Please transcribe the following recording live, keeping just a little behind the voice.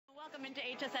Welcome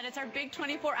into HSN. It's our big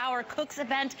 24-hour Cooks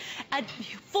event. A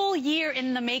full year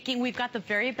in the making. We've got the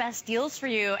very best deals for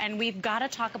you, and we've got to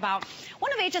talk about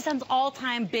one of HSN's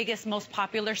all-time biggest, most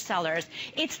popular sellers.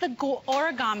 It's the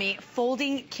Origami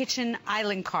Folding Kitchen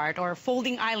Island Cart, or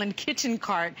Folding Island Kitchen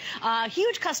Cart.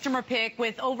 Huge customer pick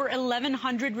with over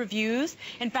 1,100 reviews.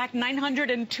 In fact,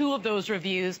 902 of those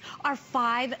reviews are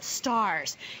 5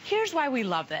 stars. Here's why we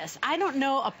love this. I don't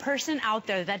know a person out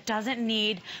there that doesn't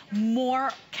need more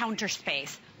counter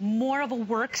space, more of a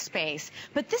workspace.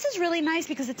 But this is really nice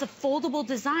because it's a foldable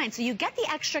design. So you get the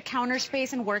extra counter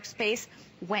space and workspace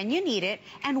when you need it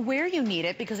and where you need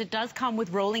it, because it does come with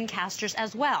rolling casters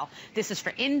as well. This is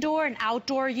for indoor and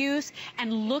outdoor use.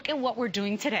 And look at what we're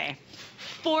doing today.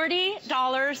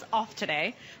 $40 off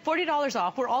today. $40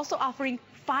 off. We're also offering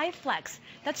 5 flex.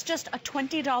 That's just a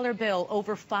 $20 bill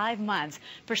over 5 months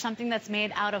for something that's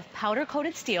made out of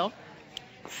powder-coated steel,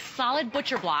 solid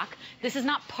butcher block. This is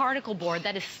not particle board,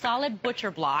 that is solid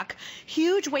butcher block.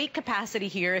 Huge weight capacity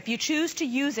here. If you choose to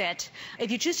use it,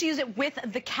 with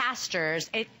the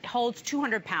casters, it holds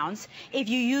 200 pounds. If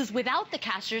you use without the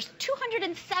casters,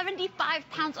 275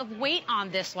 pounds of weight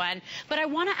on this one. But I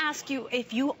want to ask you,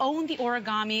 if you own the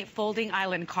Origami Folding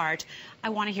Island Cart, I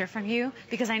want to hear from you,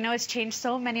 because I know it's changed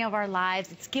so many of our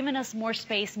lives. It's given us more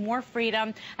space, more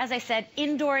freedom. As I said,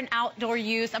 indoor and outdoor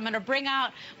use. I'm going to bring out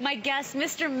my guest,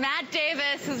 Mr. Matt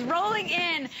Davis, who's rolling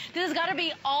in. This has got to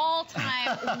be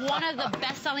all-time one of the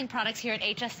best-selling products here at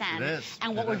HSN. It is.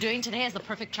 And what we're doing today is the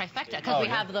perfect trifecta, because we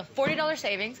have the $40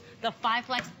 savings, the 5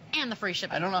 flex, and the free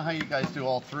shipping. I don't know how you guys do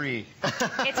all 3.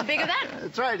 It's a big event.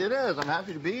 That's right, it is. I'm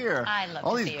happy to be here. I love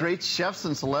all to these see great chefs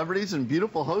and celebrities and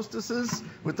beautiful hostesses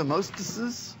with the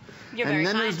mostesses. You're and very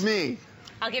then kind. There's me.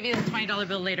 I'll give you the $20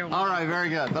 bill later. All right, very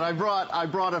good. But I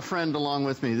brought a friend along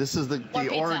with me. This is the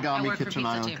Origami Kitchen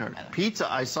Island Cart.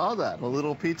 Pizza, I saw that. A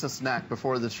little pizza snack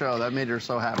before the show. That made her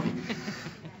so happy.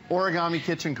 Origami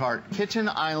Kitchen Cart, Kitchen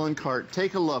Island Cart.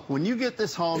 Take a look. When you get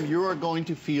this home, you are going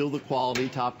to feel the quality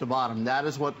top to bottom. That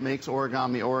is what makes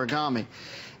origami origami.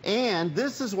 And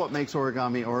this is what makes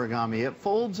origami origami. It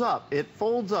folds up. It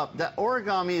folds up. That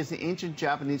origami is the ancient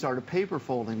Japanese art of paper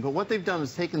folding. But what they've done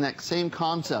is taken that same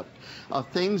concept of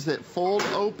things that fold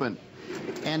open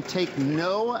and take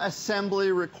no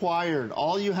assembly required.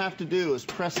 All you have to do is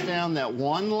press down that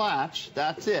one latch.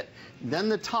 That's it. Then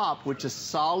the top, which is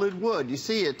solid wood, you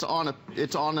see it's on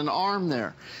an arm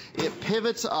there. It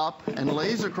pivots up and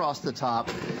lays across the top.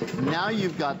 Now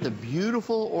you've got the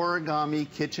beautiful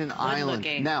origami kitchen island.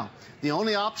 Now, the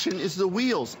only option is the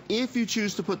wheels. If you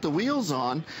choose to put the wheels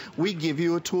on, we give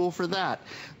you a tool for that.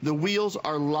 The wheels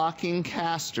are locking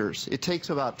casters. It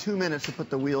takes about 2 minutes to put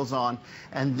the wheels on,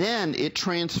 and then it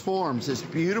transforms this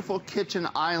beautiful kitchen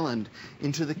island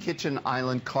into the kitchen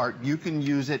island cart. You can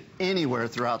use it anywhere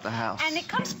throughout the house. And it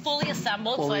comes fully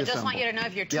assembled, so I just want you to know,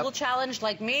 if you're tool challenged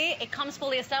like me, it comes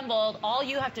fully assembled. All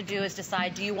you have to do is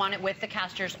decide, do you want it with the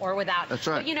casters or without? That's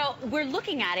right. But, you know, we're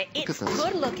looking at it. It's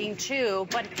good looking too,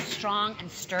 but it's strong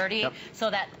and sturdy. So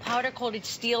that powder-coated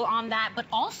steel on that, but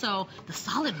also the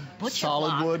solid butcher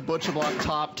block. Solid wood butcher block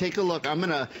top. Take a look. I'm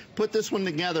going to put this one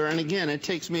together, and again, it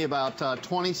takes me about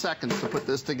 20 seconds to put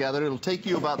this together. It'll take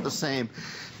you about the same.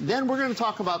 Then we're going to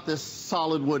talk about this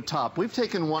solid wood top. We've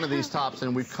taken one of these tops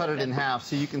and we've cut it in half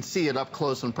so you can see it up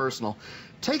close and personal.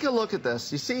 Take a look at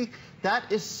this. You see,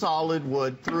 that is solid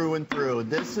wood through and through.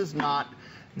 This is not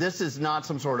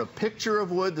some sort of picture of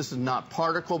wood. This is not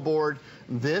particle board.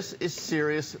 This is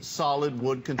serious solid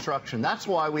wood construction. That's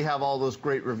why we have all those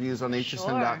great reviews on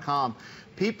hsn.com.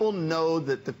 People know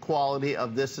that the quality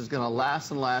of this is going to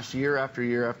last and last year after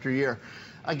year after year.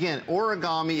 Again,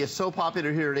 origami is so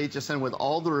popular here at HSN with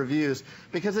all the reviews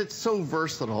because it's so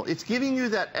versatile. It's giving you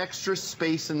that extra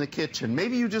space in the kitchen.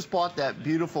 Maybe you just bought that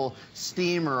beautiful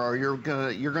steamer, or you're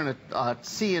gonna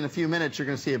see in a few minutes, you're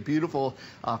gonna see a beautiful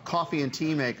coffee and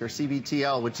tea maker,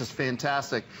 CBTL, which is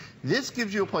fantastic. This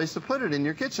gives you a place to put it in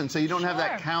your kitchen so you don't have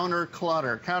that counter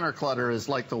clutter. Counter clutter is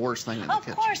like the worst thing in the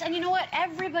kitchen. Of course, and you know what?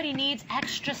 Everybody needs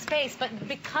extra space, but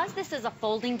because this is a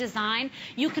folding design,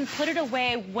 you can put it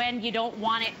away when you don't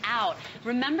want it out.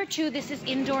 Remember, too, this is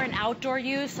indoor and outdoor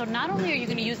use, so not only are you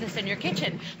going to use this in your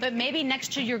kitchen, but maybe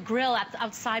next to your grill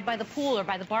outside by the pool or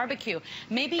by the barbecue,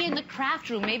 maybe in the craft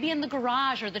room, maybe in the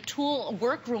garage or the tool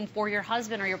workroom for your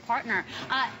husband or your partner.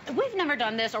 We've never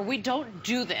done this, or we don't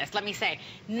do this, let me say.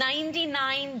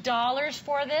 $99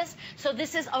 for this. So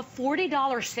this is a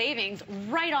 $40 savings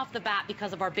right off the bat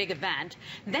because of our big event.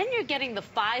 Then you're getting the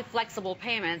 5 flexible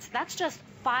payments. That's just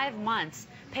 5 months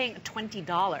paying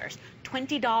 $20.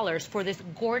 $20 for this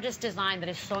gorgeous design that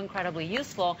is so incredibly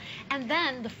useful, and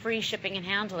then the free shipping and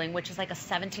handling, which is like a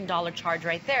 $17 charge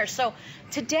right there. So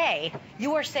today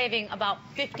you are saving about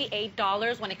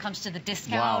 $58 when it comes to the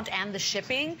discount and the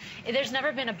shipping. There's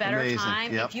never been a better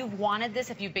time. If you've wanted this,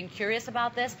 if you've been curious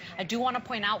about this, I do want to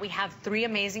point out we have 3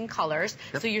 amazing colors.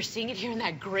 So you're seeing it here in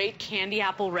that great candy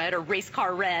apple red or race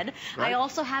car red. I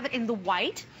also have it in the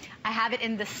white, I have it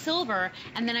in the silver,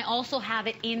 and then I also have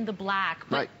it in the black.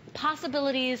 But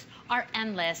possibilities are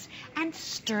endless and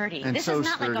sturdy. This is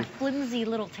not like a flimsy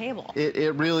little table.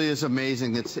 It really is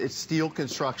amazing. It's steel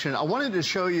construction. I wanted to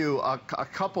show you a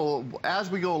couple, as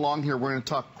we go along here, we're going to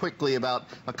talk quickly about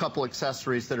a couple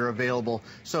accessories that are available.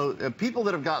 So people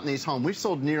that have gotten these home, we've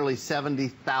sold nearly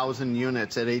 70,000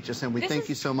 units at HSN. We thank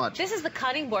you so much. This is the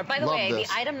cutting board. By the way, the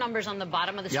item number's on the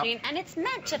bottom of the screen, and it's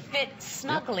meant to fit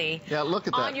snugly look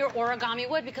at on your origami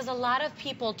wood, because a lot of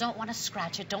people don't want to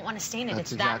scratch it, don't want to stain it.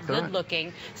 It's that good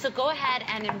looking. So go ahead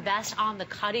and invest on the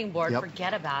cutting board.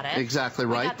 Forget about it. Exactly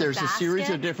right. There's a series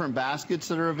of different baskets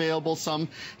that are available. Some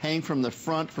hang from the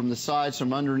front, from the sides,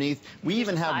 from underneath. We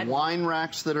even have wine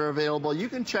racks that are available. You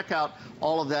can check out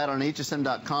all of that on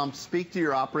hsn.com. Speak to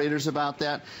your operators about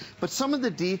that. But some of the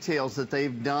details that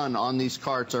they've done on these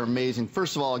carts are amazing.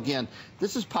 First of all, again,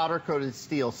 this is powder-coated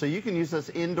steel, so you can use this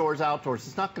indoors, outdoors.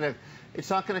 It's not going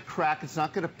to crack. It's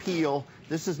not going to peel.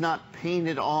 This is not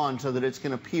painted on so that it's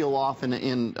going to peel off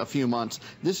in a few months.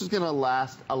 This is going to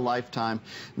last a lifetime.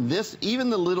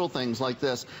 Even the little things like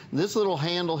this little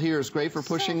handle here is great for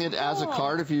pushing it as a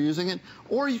cart if you're using it,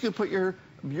 or you can put your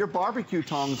barbecue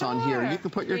tongs on here. You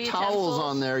can put your towels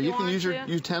on there. You can use your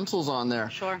utensils on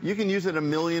there. You can use it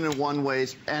 1,000,001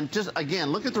 ways. And just,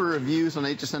 again, look at the reviews on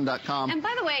hsn.com. And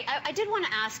by the way, I did want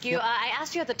to ask you, I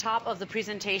asked you at the top of the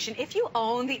presentation, if you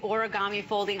own the Origami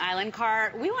Folding Island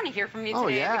cart, we want to hear from you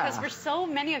today. Because for so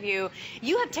many of you,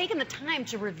 you have taken the time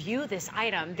to review this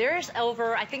item. There's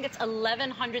over, I think it's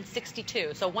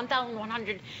 1,162. So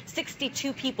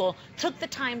 1,162 people took the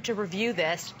time to review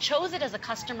this, chose it as a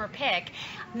customer pick.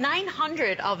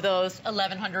 900 of those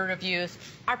 1,100 reviews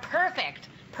are perfect.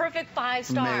 Perfect 5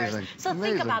 stars. So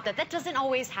think about that. That doesn't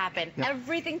always happen.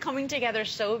 Everything coming together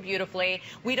so beautifully.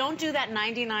 We don't do that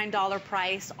 $99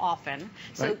 price often.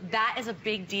 So that is a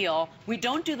big deal. We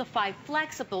don't do the 5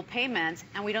 flexible payments,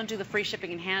 and we don't do the free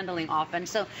shipping and handling often.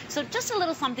 So just a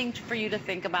little something for you to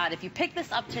think about. If you pick this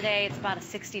up today, it's about a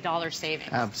 $60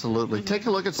 savings. Absolutely. Take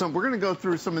a look at some. We're going to go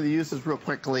through some of the uses real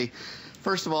quickly.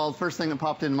 First of all, the first thing that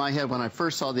popped in my head when I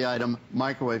first saw the item,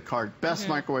 microwave cart. Best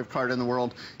microwave cart in the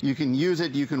world. You can use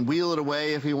it. You can wheel it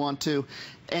away if you want to.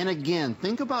 And again,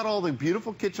 think about all the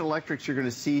beautiful kitchen electrics you're going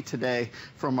to see today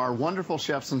from our wonderful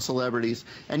chefs and celebrities.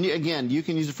 And again, you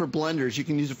can use it for blenders. You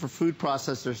can use it for food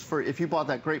processors. If you bought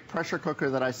that great pressure cooker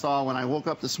that I saw when I woke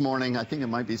up this morning, I think it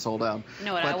might be sold out. You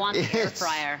know what? I want the air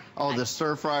fryer. Oh, the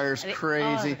stir fryer's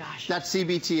crazy. Oh, gosh. That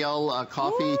CBTL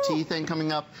coffee tea thing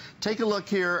coming up. Take a look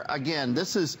here. Again,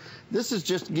 this is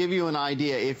just to give you an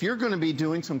idea. If you're going to be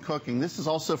doing some cooking, this is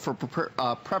also for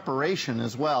preparation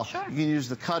as well. You can use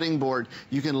the cutting board.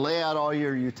 You can lay out all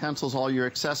your utensils, all your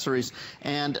accessories,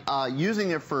 and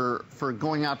using it for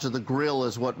going out to the grill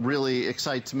is what really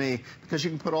excites me, because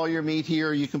you can put all your meat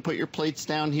here, you can put your plates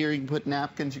down here, you can put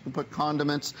napkins, you can put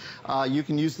condiments, you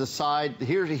can use the side.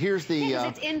 Here's the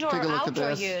it's indoor or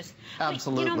outdoor use.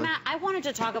 Absolutely. But, you know, Matt, I wanted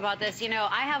to talk about this. You know,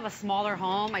 I have a smaller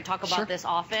home. I talk about this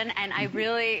often, and I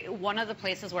really, one of the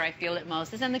places where I feel it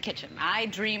most is in the kitchen. I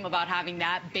dream about having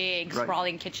that big,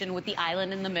 sprawling kitchen with the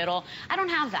island in the middle. I don't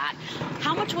have that.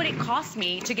 How much would it cost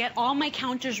me to get all my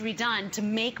counters redone to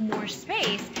make more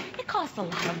space? It costs a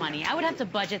lot of money. I would have to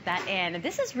budget that in.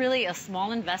 This is really a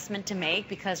small investment to make,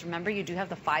 because remember, you do have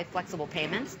the 5 flexible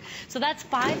payments. So that's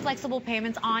 5 flexible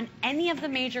payments on any of the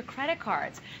major credit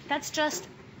cards. That's just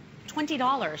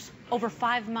 $20 over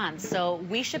 5 months. So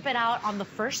we ship it out on the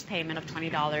first payment of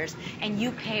 $20, and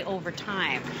you pay over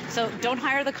time. So don't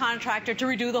hire the contractor to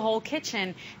redo the whole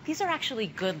kitchen. These are actually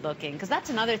good looking, because that's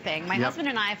another thing. My husband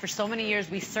and I, for so many years,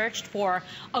 we searched for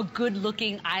a good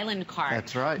looking island cart.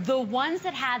 That's right. The ones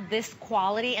that had this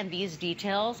quality and these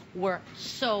details were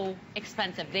so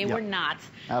expensive. They were not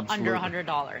under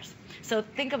 $100. So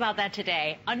think about that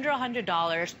today. Under $100,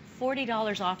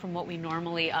 $40 off from what we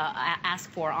normally ask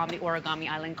for on the Origami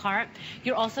Island cart.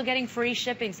 You're also getting free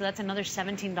shipping, so that's another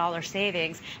 $17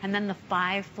 savings. And then the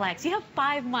 5 flex. You have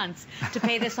 5 months to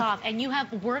pay this off, and you have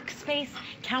workspace,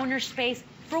 counter space,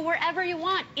 for wherever you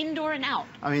want, indoor and out.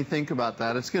 I mean, think about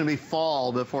that. It's going to be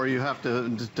fall before you have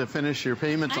to finish your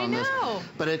payments on this. I know.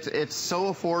 But it's so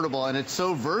affordable and it's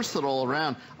so versatile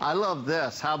around. I love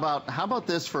this. How about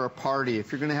this for a party?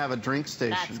 If you're going to have a drink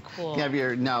station. That's cool. You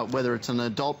have now, whether it's an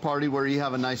adult party where you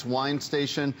have a nice wine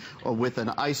station or with an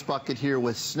ice bucket here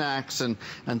with snacks and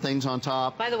things on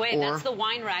top. By the way, that's the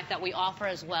wine rack that we offer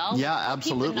as well. Yeah,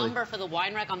 absolutely. Keep the number for the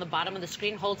wine rack on the bottom of the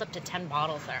screen. Holds up to 10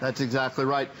 bottles there. That's exactly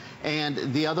right.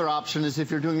 And the other option is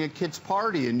if you're doing a kid's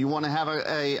party and you want to have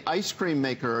a ice cream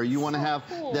maker, or you want to have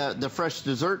the fresh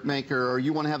dessert maker, or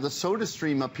you want to have the soda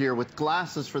stream up here with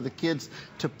glasses for the kids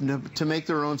to make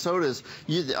their own sodas.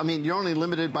 I mean, you're only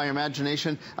limited by your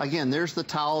imagination. Again, there's the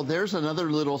towel. There's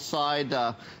another little side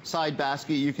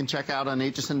basket you can check out on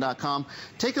hsn.com.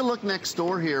 Take a look next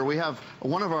door here. We have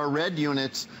one of our red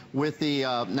units with the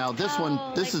now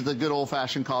this is the good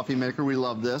old-fashioned coffee maker. We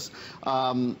love this.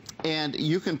 And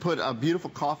you can put a beautiful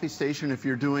coffee station if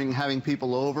you're having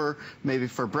people over, maybe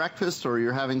for breakfast, or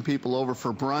you're having people over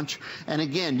for brunch. And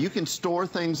again, you can store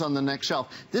things on the next shelf.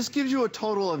 This gives you a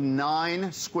total of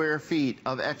 9 square feet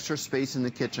of extra space in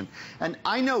the kitchen. And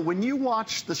I know when you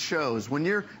watch the shows,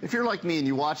 if you're like me and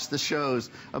you watch the shows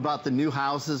about the new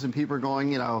houses and people are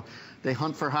going, they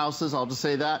hunt for houses, I'll just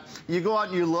say that. You go out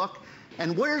and you look,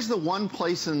 and where's the one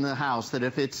place in the house that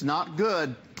if it's not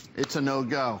good, it's a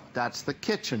no-go? That's the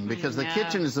kitchen, because the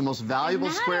kitchen is the most valuable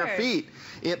square feet.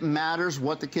 It matters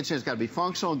what the kitchen is. It's got to be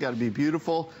functional, it's got to be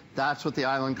beautiful. That's what the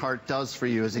Island Cart does for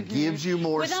you, is it gives you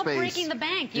more space. Without breaking the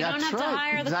bank. You don't have to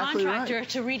hire the contractor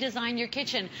to redesign your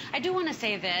kitchen. I do want to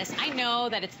say this. I know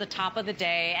that it's the top of the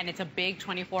day and it's a big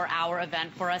 24-hour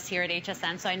event for us here at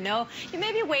HSN. So I know you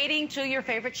may be waiting till your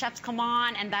favorite chefs come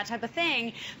on and that type of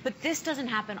thing, but this doesn't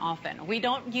happen often. We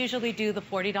don't usually do the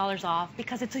 $40 off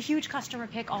because it's a huge customer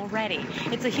pick already.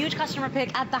 It's a huge customer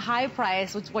pick at the high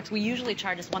price, which we usually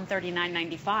charge is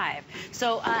 $139.95.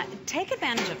 So take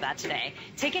advantage of that today.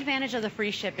 Take advantage of the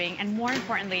free shipping, and more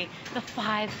importantly, the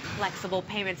 5 flexible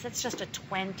payments. That's just a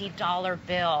 $20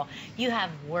 bill. You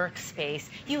have workspace,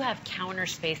 you have counter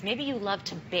space. Maybe you love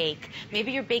to bake.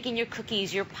 Maybe you're baking your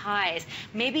cookies, your pies.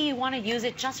 Maybe you want to use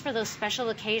it just for those special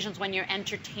occasions when you're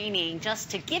entertaining,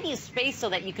 just to give you space so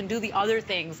that you can do the other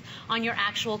things on your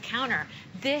actual counter.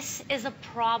 This is a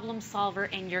problem solver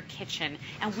in your kitchen,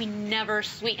 and we never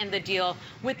sweeten the deal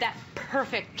with that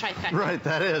perfect trifecta. Right,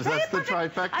 that is. That's the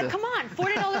trifecta. Come on,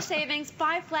 $40 savings,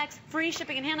 5 flex, free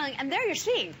shipping and handling, and there you're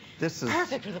seeing. This is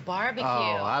perfect for the barbecue. Oh,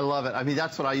 I love it. I mean,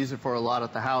 that's what I use it for a lot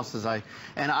at the house.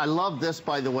 And I love this,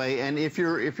 by the way. And if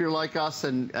you're like us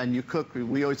and you cook,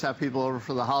 we always have people over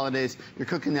for the holidays. You're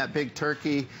cooking that big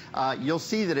turkey. You'll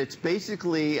see that it's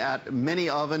basically at many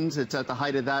ovens. It's at the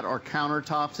height of that, or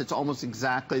countertops. It's almost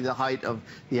exactly the height of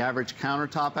the average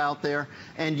countertop out there.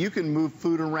 And you can move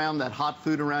food around, that hot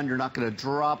food around. You're not going to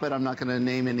drop it. I'm not going to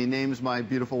name any names. My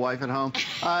beautiful wife at home.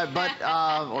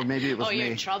 Or maybe it was me. Oh, you're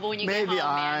in trouble when you get home, man.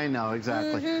 I know,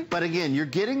 exactly. But again, you're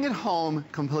getting it home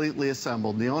completely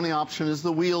assembled. The only option is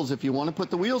the wheels if you want to put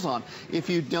the wheels on. If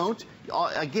you don't,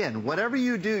 again, whatever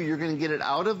you do, you're going to get it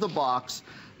out of the box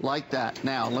like that.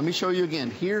 Now, let me show you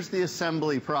again. Here's the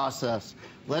assembly process.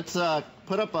 Let's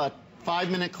put up a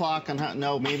 5-minute clock on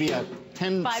maybe a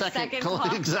 10-second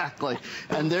clock. Exactly.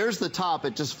 And there's the top.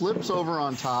 It just flips over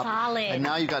on top. Solid. And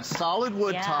now you've got solid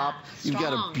wood top. You've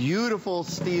got a beautiful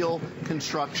steel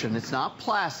construction. It's not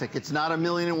plastic. It's not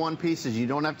 1,000,001 pieces. You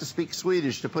don't have to speak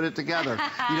Swedish to put it together.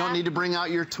 You don't need to bring out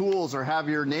your tools or have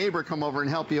your neighbor come over and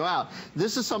help you out.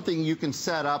 This is something you can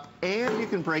set up and you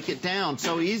can break it down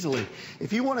so easily.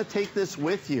 If you want to take this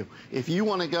with you, if you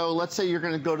want to go, let's say you're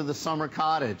going to go to the summer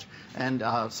cottage, and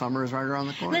summer is right around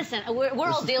the corner. Listen, we're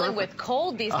all dealing with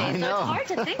cold these days, so it's hard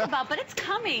to think about, but it's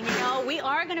coming. We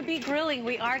are going to be grilling.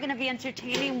 We are going to be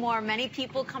entertaining more. Many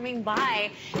people coming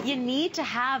by. You need to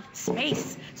have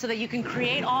space so that you can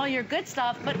create all your good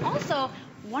stuff, but also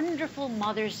wonderful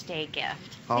Mother's Day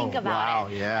gift. Think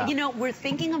about it. Yeah. We're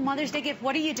thinking of Mother's Day gift.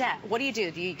 What do you do? What do you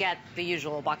do? Do you get the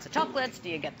usual box of chocolates? Do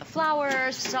you get the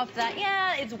flowers? Stuff that,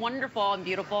 it's wonderful and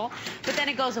beautiful, but then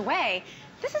it goes away.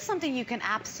 This is something you can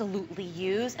absolutely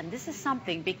use, and this is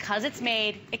something, because it's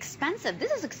made expensive,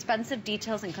 this is expensive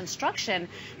details and construction,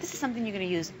 this is something you're going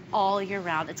to use all year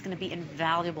round. It's going to be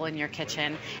invaluable in your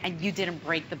kitchen, and you didn't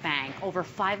break the bank. Over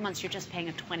 5 months, you're just paying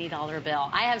a $20 bill.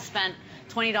 I have spent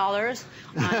 $20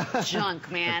 on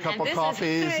junk, man. A cup of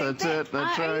coffees, that's it.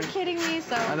 That's right. Are you kidding me?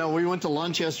 I know, we went to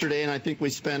lunch yesterday, and I think we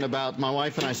spent my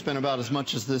wife and I spent about as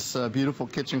much as this beautiful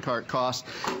kitchen cart cost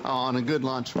on a good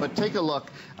lunch. But take a look.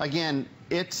 Again,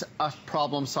 It's a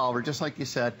problem solver, just like you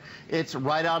said. It's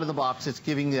right out of the box. It's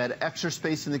giving you that extra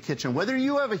space in the kitchen. Whether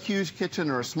you have a huge kitchen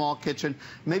or a small kitchen,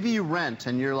 maybe you rent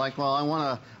and you're like,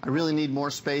 well, I really need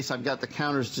more space. I've got the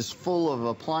counters just full of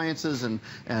appliances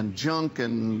and junk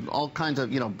and all kinds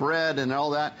of, bread and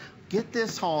all that. Get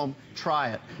this home,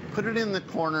 try it. Put it in the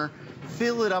corner.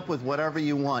 Fill it up with whatever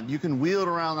you want. You can wheel it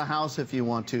around the house if you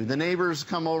want to. The neighbors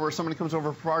come over, somebody comes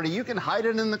over for a party, you can hide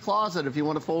it in the closet if you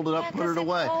want to fold it up, put it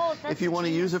away. If you want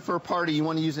to use it for a party, you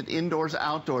want to use it indoors,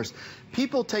 outdoors.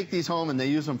 People take these home and they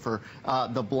use them for,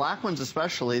 the black ones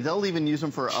especially, they'll even use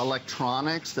them for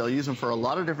electronics, they'll use them for a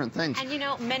lot of different things.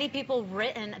 And many people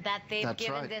written that they've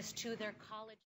given this to their college